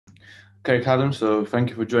Okay, Calum, so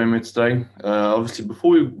thank you for joining me today. Obviously,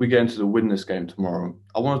 before we get into the Widnes game tomorrow,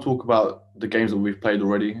 I want to talk about the games that we've played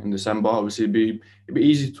already in December. Obviously, it'd be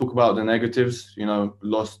easy to talk about the negatives.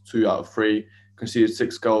 Lost two out of three, conceded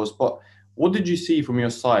six goals. But what did you see from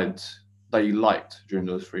your side that you liked during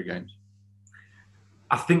those three games?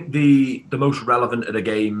 I think the most relevant of the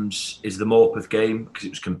games is the Morpeth game because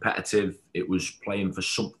it was competitive. It was playing for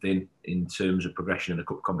something in terms of progression in the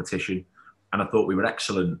cup competition, and I thought we were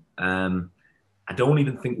excellent. I don't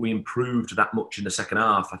even think we improved that much in the second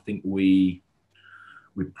half. I think we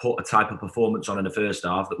put a type of performance on in the first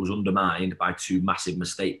half that was undermined by two massive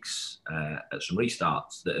mistakes at some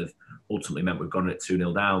restarts that have ultimately meant we've gone at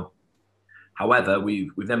 2-0 down. However,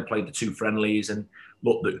 we've then played the two friendlies, and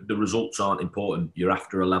look, the results aren't important. You're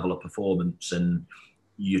after a level of performance, and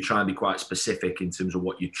you try and be quite specific in terms of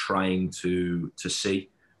what you're trying to see.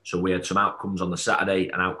 So we had some outcomes on the Saturday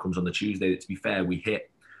and outcomes on the Tuesday that, to be fair, we hit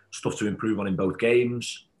stuff to improve on in both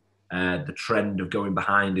games. The trend of going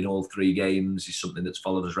behind in all three games is something that's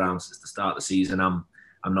followed us around since the start of the season. I'm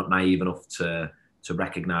not naive enough to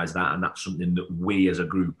recognise that, and that's something that we as a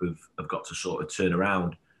group have got to sort of turn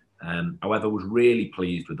around. However, I was really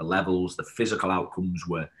pleased with the levels. The physical outcomes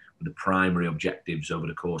were the primary objectives over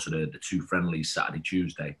the course of the two friendlies, Saturday,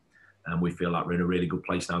 Tuesday. And we feel like we're in a really good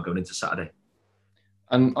place now going into Saturday.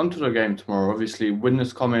 And onto the game tomorrow. Obviously,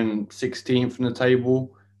 Widnes come in 16th in the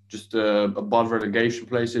table, just above relegation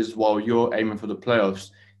places, while you're aiming for the playoffs.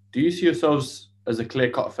 Do you see yourselves as a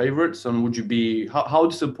clear-cut favourites? And would you be how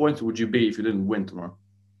disappointed would you be if you didn't win tomorrow?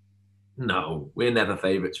 No, we're never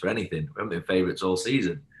favourites for anything. We haven't been favourites all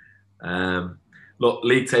season. Um, Look,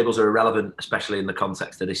 league tables are irrelevant, especially in the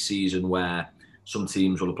context of this season where some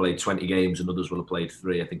teams will have played 20 games and others will have played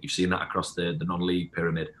three. I think you've seen that across the non-league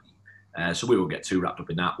pyramid. So we won't get too wrapped up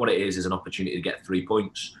in that. What it is an opportunity to get 3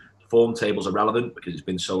 points. Form tables are relevant because it's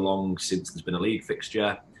been so long since there's been a league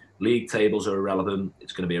fixture. League tables are irrelevant.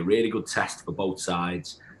 It's going to be a really good test for both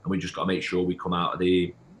sides, and we just got to make sure we come out of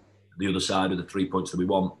the other side with the 3 points that we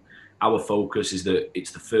want. Our focus is that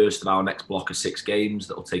it's the first of our next block of 6 games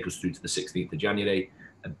that will take us through to the 16th of January.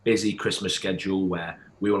 A busy Christmas schedule where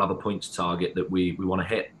we will have a points target that we want to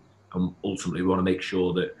hit. And ultimately, we want to make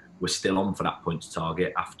sure that we're still on for that points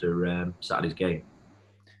target after Saturday's game.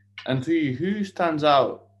 And for you, who stands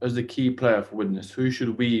out as the key player for Widnes? Who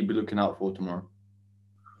should we be looking out for tomorrow?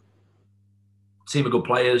 Team of good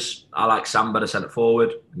players. I like Samba, the centre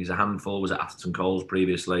forward. He's a handful, was at Atherton Coles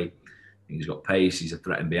previously. He's got pace, he's a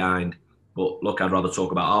threat in behind. But look, I'd rather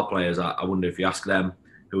talk about our players. I wonder if you ask them,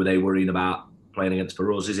 who are they worrying about playing against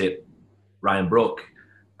for us? Is it Ryan Brook?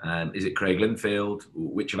 Is it Craig Linfield?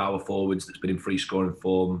 Which of our forwards that's been in free scoring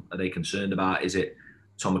form are they concerned about? Is it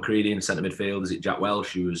Tom McCready in centre midfield? Is it Jack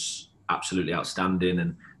Welsh, who was absolutely outstanding?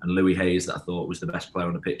 And Louis Hayes, that I thought was the best player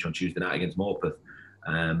on the pitch on Tuesday night against Morpeth.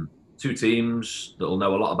 Two teams that will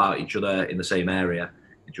know a lot about each other in the same area.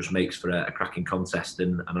 It just makes for a cracking contest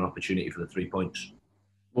and an opportunity for the 3 points.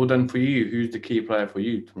 Well, then for you, who's the key player for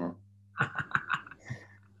you tomorrow?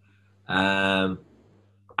 um,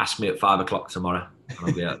 Ask me at 5 o'clock tomorrow, and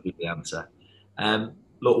I'll be able to give the answer.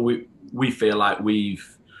 Look, we feel like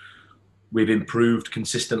we've improved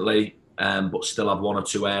consistently, but still have one or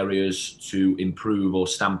two areas to improve or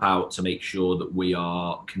stamp out to make sure that we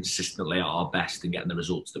are consistently at our best and getting the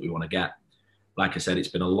results that we want to get. Like I said, it's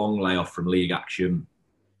been a long layoff from league action.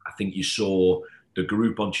 I think you saw the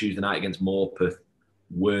group on Tuesday night against Morpeth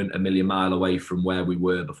weren't a million mile away from where we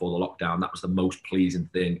were before the lockdown. That was the most pleasing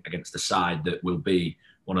thing against a side that will be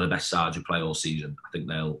one of the best sides we play all season. I think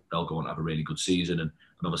they'll go on to have a really good season, and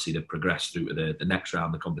obviously they've progressed through to the next round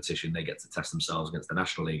of the competition. They get to test themselves against the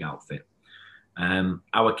National League outfit.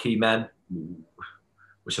 Our key men,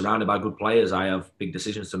 we're surrounded by good players. I have big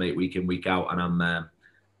decisions to make week in, week out, and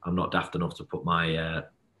I'm not daft enough to put my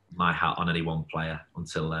hat on any one player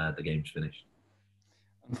until the game's finished.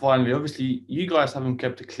 And finally, obviously, you guys haven't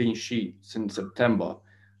kept a clean sheet since September,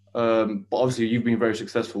 but obviously you've been very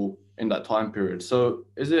successful in that time period. So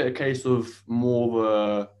is it a case of more of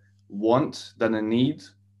a want than a need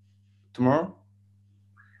tomorrow?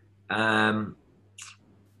 Um,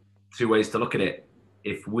 Two ways to look at it.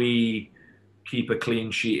 If we keep a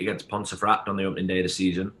clean sheet against Pontefract on the opening day of the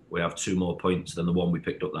season, we have 2 more points than the one we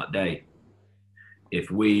picked up that day. If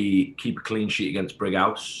we keep a clean sheet against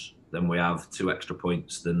Brighouse, then we have 2 extra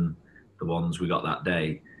points than the ones we got that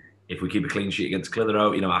day. If we keep a clean sheet against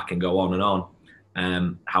Clitheroe, I can go on and on.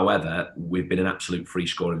 However, we've been in absolute free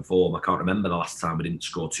scoring form. I can't remember the last time we didn't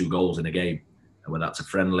score 2 goals in a game. And whether that's a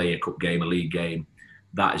friendly, a cup game, a league game,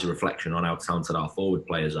 that is a reflection on how talented our forward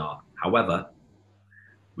players are. However,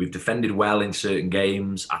 We've defended well in certain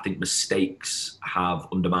games. I think mistakes have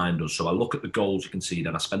undermined us. So I look at the goals you concede,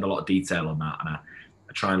 and I spend a lot of detail on that, and I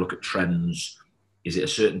try and look at trends. Is it a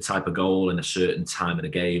certain type of goal in a certain time of the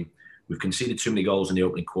game? We've conceded too many goals in the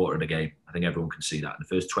opening quarter of the game. I think everyone can see that. In the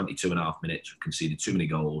first 22 and a half minutes, we've conceded too many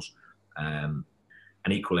goals. And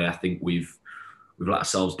equally, I think we've let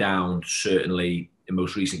ourselves down, certainly in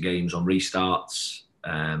most recent games on restarts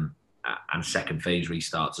and second phase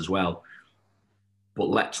restarts as well. But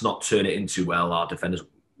let's not turn it into, well, our defenders,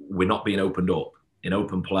 we're not being opened up. In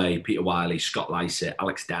open play, Peter Wiley, Scott Lycett,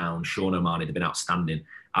 Alex Downs, Sean O'Mahony, they've been outstanding.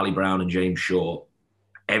 Ali Brown and James Shaw,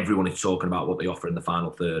 everyone is talking about what they offer in the final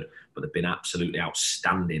third, but they've been absolutely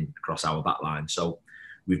outstanding across our back line. So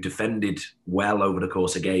we've defended well over the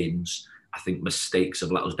course of games. I think mistakes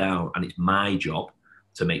have let us down, and it's my job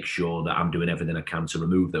to make sure that I'm doing everything I can to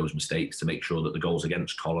remove those mistakes, to make sure that the goals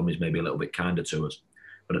against column is maybe a little bit kinder to us.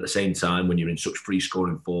 But at the same time, when you're in such free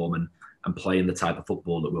scoring form and playing the type of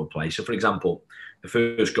football that we'll play. So, for example, the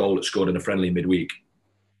first goal that's scored in a friendly midweek,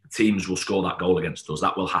 teams will score that goal against us.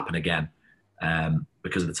 That will happen again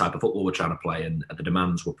because of the type of football we're trying to play and the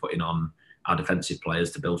demands we're putting on our defensive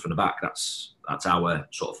players to build from the back. That's our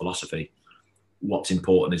sort of philosophy. What's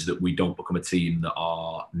important is that we don't become a team that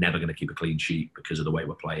are never going to keep a clean sheet because of the way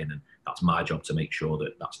we're playing. And that's my job to make sure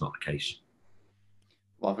that that's not the case.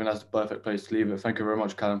 Well, I think that's the perfect place to leave it. Thank you very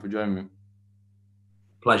much, Calum, for joining me.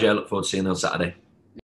 Pleasure. I look forward to seeing you on Saturday.